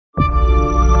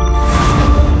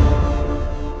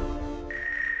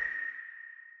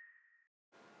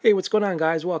Hey, what's going on,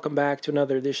 guys? Welcome back to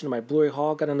another edition of my Blu-ray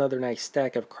haul. Got another nice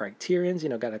stack of Criterions.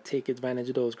 Got to take advantage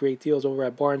of those great deals over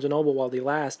at Barnes & Noble while they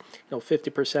last.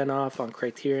 50% off on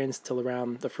Criterions till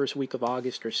around the first week of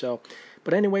August or so.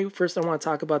 But anyway, first I want to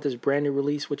talk about this brand new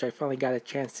release, which I finally got a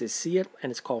chance to see it,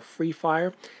 and it's called Free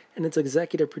Fire, and it's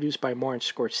executive produced by Martin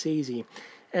Scorsese.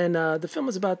 And the film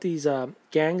is about these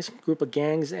group of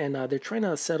gangs, and they're trying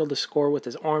to settle the score with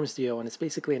this arms deal, and it's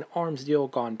basically an arms deal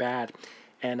gone bad,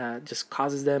 and just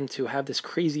causes them to have this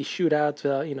crazy shootout,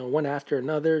 one after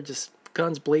another, just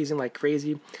guns blazing like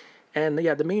crazy. And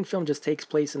yeah, the main film just takes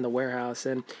place in the warehouse.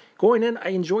 And going in, I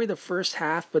enjoyed the first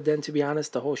half, but then to be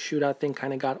honest, the whole shootout thing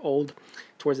kind of got old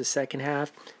towards the second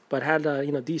half. But had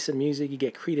decent music. You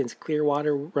get Creedence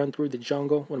Clearwater, Run Through the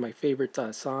Jungle, one of my favorite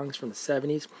songs from the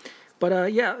 70s.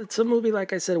 But yeah, it's a movie,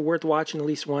 like I said, worth watching at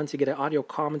least once. You get an audio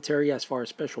commentary as far as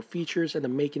special features and the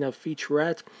making of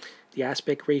featurette. The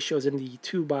aspect ratio is in the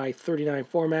 2:39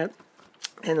 format.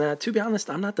 And to be honest,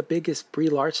 I'm not the biggest Brie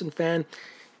Larson fan.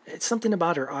 It's something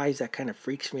about her eyes that kind of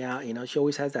freaks me out. She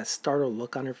always has that startled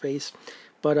look on her face.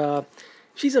 But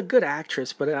she's a good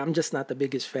actress, but I'm just not the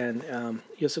biggest fan.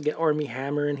 You also get Armie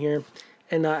Hammer in here.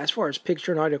 And as far as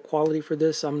picture and audio quality for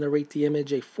this, I'm going to rate the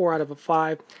image a 4 out of a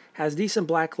 5. Has decent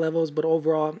black levels, but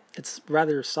overall, it's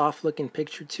rather soft-looking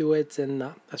picture to it.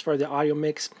 And as far as the audio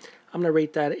mix, I'm going to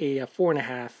rate that a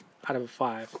 4.5 out of a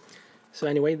 5. So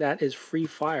anyway, that is Free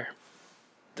Fire.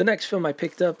 The next film I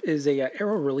picked up is a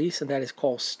Arrow release, and that is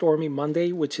called Stormy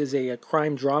Monday, which is a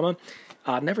crime drama.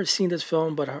 Never seen this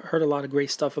film, but heard a lot of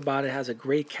great stuff about it. It has a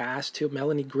great cast too: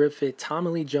 Melanie, Griffith, Tommy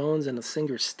Lee Jones, and the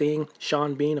singer Sting.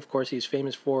 Sean Bean, of course, he's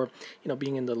famous for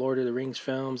being in the Lord of the Rings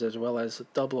films, as well as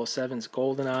 007's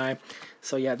GoldenEye.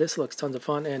 So yeah, this looks tons of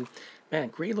fun, and man,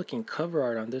 great looking cover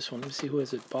art on this one. Let me see, who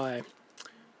is it by?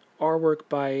 Artwork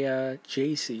by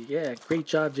JC. Yeah, great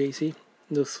job, JC.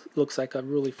 This looks like a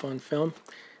really fun film,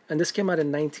 and this came out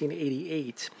in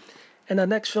 1988. And the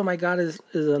next film I got is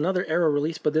another Arrow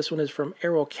release, but this one is from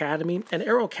Arrow Academy. And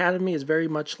Arrow Academy is very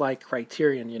much like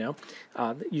Criterion,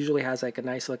 It usually has like a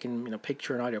nice looking,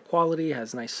 picture and audio quality,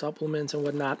 has nice supplements and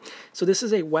whatnot. So this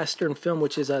is a Western film,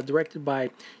 which is directed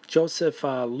by Joseph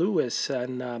Lewis.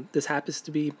 And this happens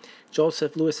to be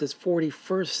Joseph Lewis's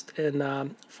 41st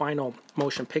and final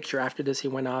motion picture. After this, he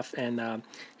went off and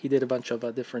he did a bunch of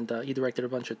he directed a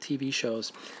bunch of TV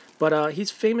shows. But he's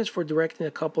famous for directing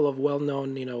a couple of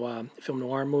well-known, film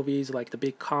noir movies like The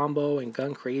Big Combo and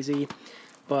Gun Crazy.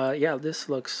 But yeah, this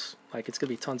looks like it's going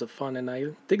to be tons of fun, and I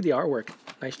dig the artwork.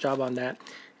 Nice job on that.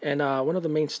 And one of the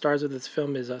main stars of this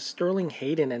film is Sterling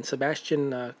Hayden and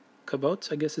Sebastian Cabot,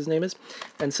 I guess his name is.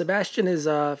 And Sebastian is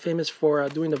famous for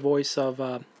doing the voice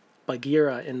of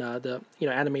Bagheera in the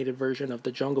animated version of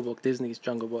the Jungle Book, Disney's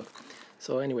Jungle Book.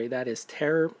 So anyway, that is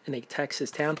Terror in a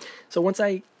Texas Town. So once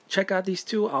I check out these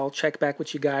two, I'll check back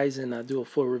with you guys and do a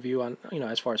full review on,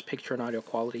 as far as picture and audio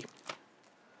quality.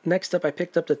 Next up, I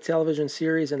picked up the television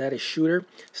series, and that is Shooter,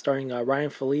 starring Ryan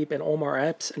Phillippe and Omar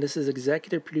Epps. And this is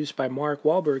executive produced by Mark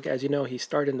Wahlberg. As you know, he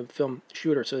starred in the film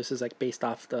Shooter, so this is like based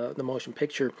off the motion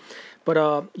picture.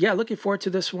 But yeah, looking forward to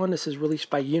this one. This is released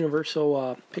by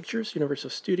Universal Pictures, Universal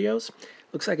Studios.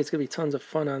 Looks like it's going to be tons of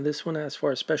fun on this one. As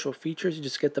far as special features, you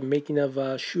just get the making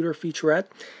of Shooter featurette.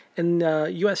 And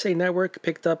USA Network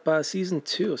picked up season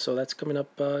 2, so that's coming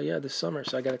up this summer.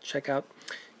 So I got to check out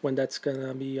when that's going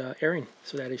to be airing.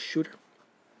 So that is Shooter.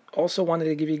 Also wanted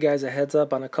to give you guys a heads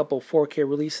up on a couple 4K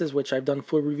releases, which I've done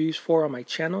full reviews for on my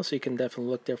channel, so you can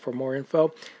definitely look there for more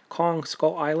info. Kong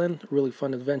Skull Island, really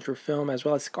fun adventure film, as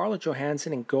well as Scarlett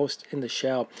Johansson and Ghost in the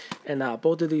Shell. And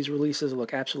both of these releases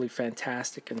look absolutely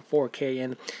fantastic in 4K.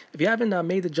 And if you haven't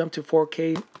made the jump to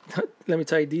 4K, let me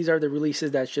tell you, these are the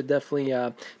releases that should definitely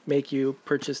make you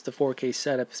purchase the 4K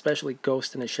setup, especially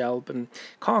Ghost in the Shell. And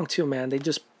Kong too, man, they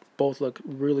just both look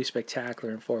really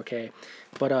spectacular in 4K.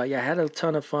 But yeah, I had a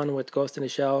ton of fun with Ghost in the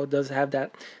Shell. It does have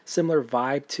that similar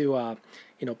vibe to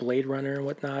Blade Runner and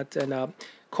whatnot. And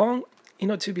Kong,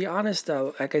 to be honest,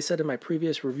 like I said in my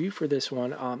previous review for this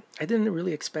one, I didn't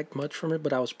really expect much from it,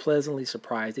 but I was pleasantly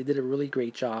surprised. They did a really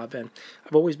great job, and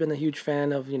I've always been a huge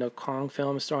fan of Kong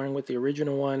films, starting with the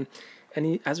original one,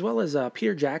 and as well as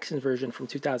Peter Jackson's version from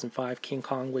 2005, King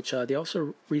Kong, which they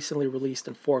also recently released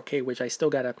in 4K, which I still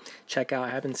gotta check out. I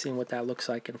haven't seen what that looks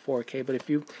like in 4K, but if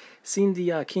you've seen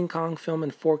the King Kong film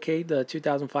in 4K, the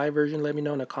 2005 version, let me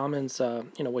know in the comments,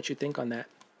 what you think on that.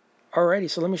 Alrighty,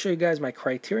 so let me show you guys my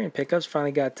Criterion pickups.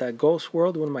 Finally got Ghost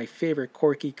World, one of my favorite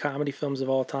quirky comedy films of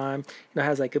all time. It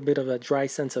has like a bit of a dry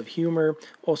sense of humor.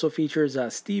 Also features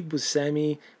Steve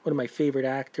Buscemi, one of my favorite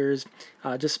actors.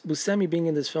 Just Buscemi being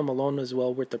in this film alone as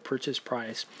well worth the purchase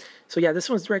price. So yeah, this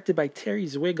one's directed by Terry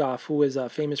Zwigoff, who is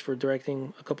famous for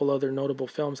directing a couple other notable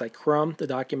films like Crumb, the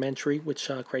documentary,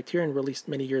 which Criterion released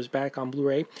many years back on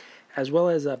Blu-ray, as well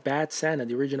as Bad Santa,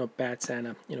 the original Bad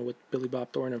Santa, with Billy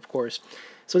Bob Thornton, of course.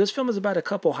 So this film is about a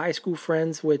couple high school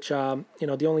friends, which, the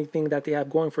only thing that they have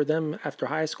going for them after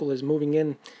high school is moving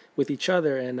in with each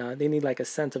other, and they need like a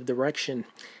sense of direction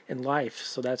in life.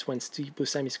 So that's when Steve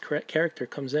Buscemi's character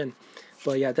comes in.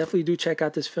 But yeah, definitely do check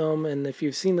out this film, and if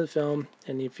you've seen the film,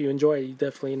 and if you enjoy it, you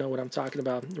definitely know what I'm talking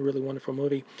about. A really wonderful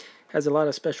movie. Has a lot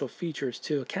of special features,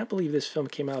 too. I can't believe this film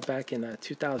came out back in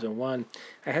 2001.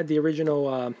 I had the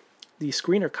original, the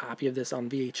screener copy of this on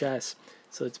VHS.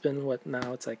 So it's been, what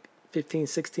now? It's like 15,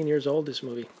 16 years old, this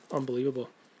movie. Unbelievable.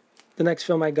 The next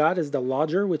film I got is The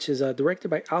Lodger, which is directed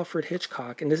by Alfred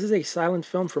Hitchcock. And this is a silent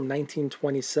film from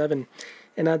 1927.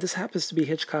 And this happens to be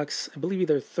Hitchcock's, I believe,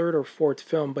 either third or fourth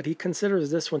film. But he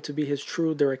considers this one to be his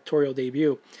true directorial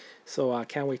debut. So I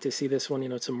can't wait to see this one.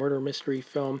 It's a murder mystery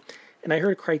film. And I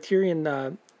heard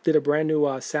Criterion did a brand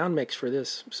new sound mix for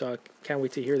this. So I can't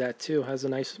wait to hear that too. It has a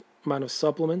nice amount of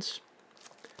supplements.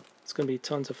 It's going to be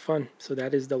tons of fun. So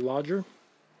that is The Lodger.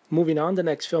 Moving on, the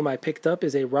next film I picked up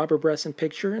is a Robert Bresson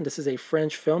picture, and this is a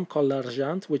French film called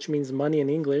L'Argent, which means money in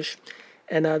English.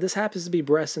 And this happens to be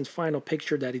Bresson's final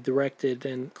picture that he directed,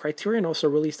 and Criterion also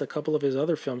released a couple of his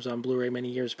other films on Blu-ray many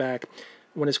years back.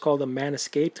 One is called A Man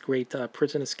Escaped, great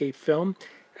prison escape film,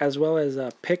 as well as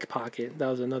Pickpocket. That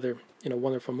was another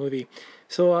wonderful movie.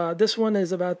 So this one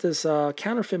is about this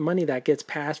counterfeit money that gets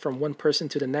passed from one person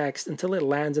to the next until it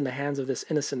lands in the hands of this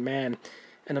innocent man.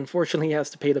 And unfortunately, he has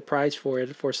to pay the price for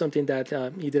it, for something that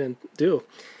he didn't do.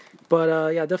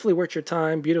 But yeah, definitely worth your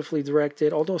time. Beautifully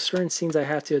directed. Although certain scenes, I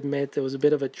have to admit, there was a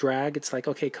bit of a drag. It's like,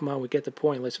 okay, come on, we get the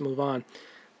point. Let's move on.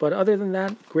 But other than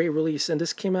that, great release. And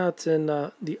this came out in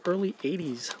the early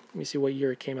 80s. Let me see what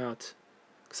year it came out.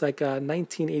 It's like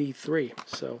 1983.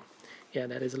 So yeah,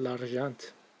 that is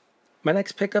L'Argent. My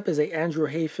next pickup is a Andrew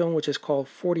Hay film, which is called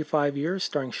 45 Years,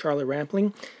 starring Charlotte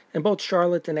Rampling. And both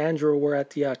Charlotte and Andrew were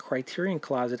at the Criterion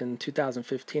Closet in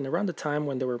 2015, around the time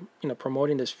when they were,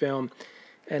 promoting this film.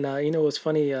 And, it was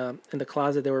funny, in the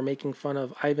closet they were making fun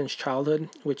of Ivan's Childhood,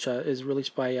 which is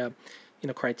released by,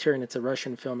 Criterion. It's a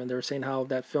Russian film, and they were saying how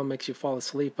that film makes you fall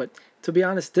asleep. But to be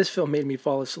honest, this film made me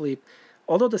fall asleep.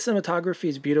 Although the cinematography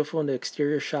is beautiful and the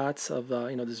exterior shots of,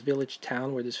 this village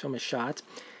town where this film is shot,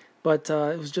 but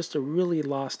it was just a really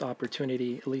lost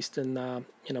opportunity, at least in,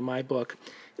 my book.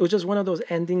 It was just one of those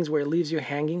endings where it leaves you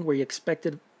hanging, where you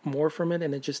expected more from it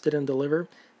and it just didn't deliver.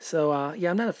 So, yeah,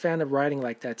 I'm not a fan of writing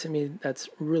like that. To me, that's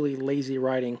really lazy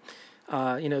writing.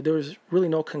 There was really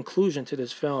no conclusion to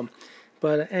this film.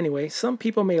 But anyway, some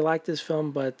people may like this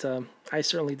film, but I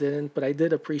certainly didn't. But I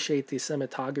did appreciate the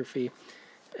cinematography.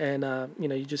 And,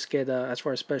 you just get, as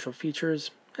far as special features,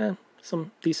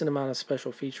 some decent amount of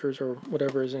special features or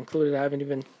whatever is included. I haven't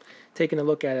even taken a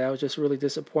look at it. I was just really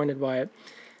disappointed by it.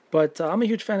 But I'm a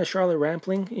huge fan of Charlotte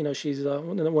Rampling. She's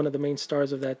one of the main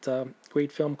stars of that great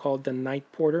film called The Night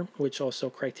Porter, which also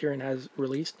Criterion has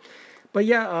released. But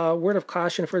yeah, word of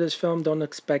caution for this film, don't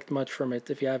expect much from it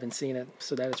if you haven't seen it.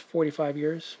 So that is 45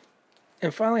 Years.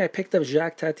 And finally, I picked up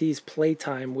Jacques Tati's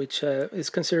Playtime, which is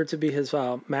considered to be his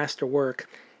master work.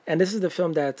 And this is the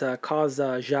film that caused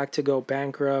Jacques to go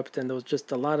bankrupt, and there was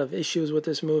just a lot of issues with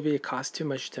this movie. It cost too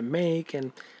much to make,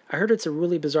 and I heard it's a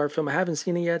really bizarre film. I haven't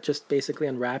seen it yet, just basically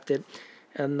unwrapped it.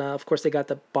 And of course, they got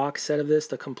the box set of this,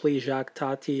 the complete Jacques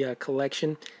Tati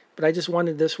collection. But I just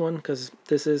wanted this one because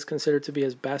this is considered to be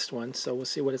his best one, so we'll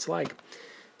see what it's like.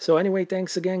 So anyway,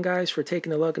 thanks again, guys, for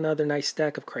taking a look. Another nice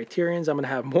stack of Criterions. I'm going to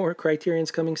have more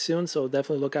Criterions coming soon, so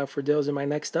definitely look out for those in my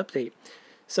next update.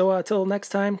 So till next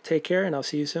time, take care, and I'll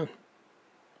see you soon.